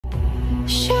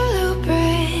Shallow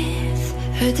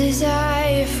breath, a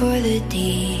desire for the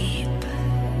deep.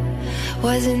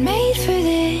 Wasn't made for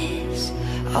this.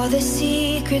 All the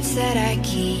secrets that I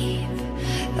keep,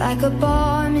 like a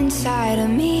bomb inside of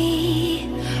me.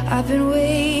 I've been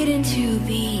waiting to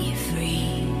be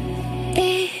free.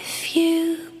 If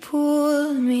you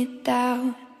pull me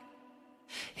down,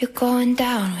 you're going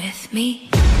down with me.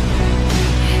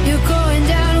 You're going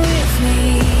down with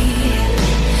me.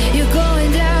 You're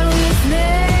going down with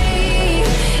me.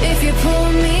 If you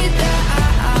pull me down,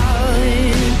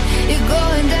 you're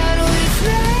going down with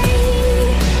me.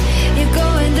 You're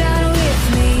going down with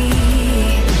me.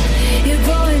 You're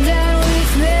going down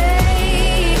with me.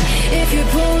 If you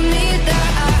pull me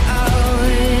down,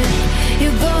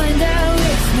 you're going down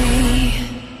with me.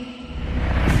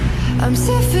 I'm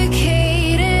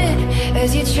suffocating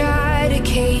as you try to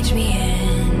cage me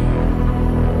in,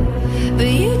 but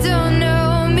you don't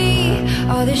know me,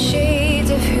 all the shades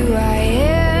of who I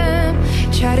am.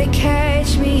 Try to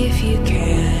catch me if you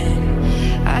can.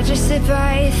 I just slip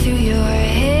right through your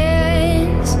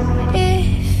hands.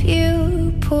 If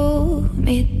you pull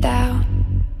me down,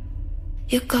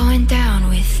 you're going down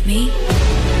with me.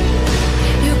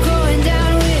 You're going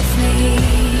down with me.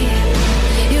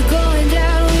 You're going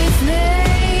down with me.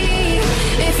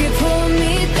 If you pull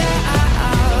me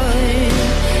down,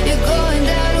 you're going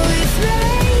down with me.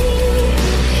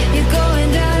 You're going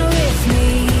down with me.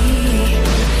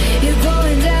 You're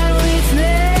going down with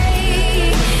me.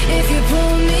 If you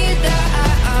pull me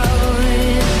down,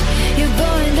 you're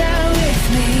going down with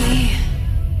me.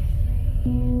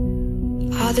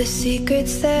 All the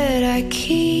secrets that I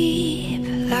keep,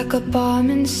 like a bomb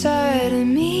inside of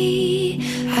me.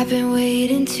 I've been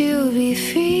waiting to be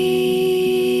free.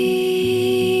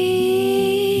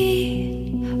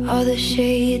 All the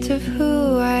shades of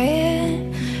who I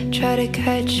am. Try to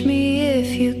catch me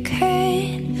if you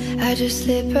can. I just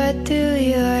slip right through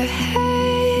your hands.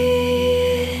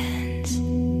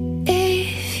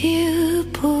 If you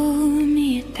pull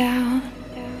me down,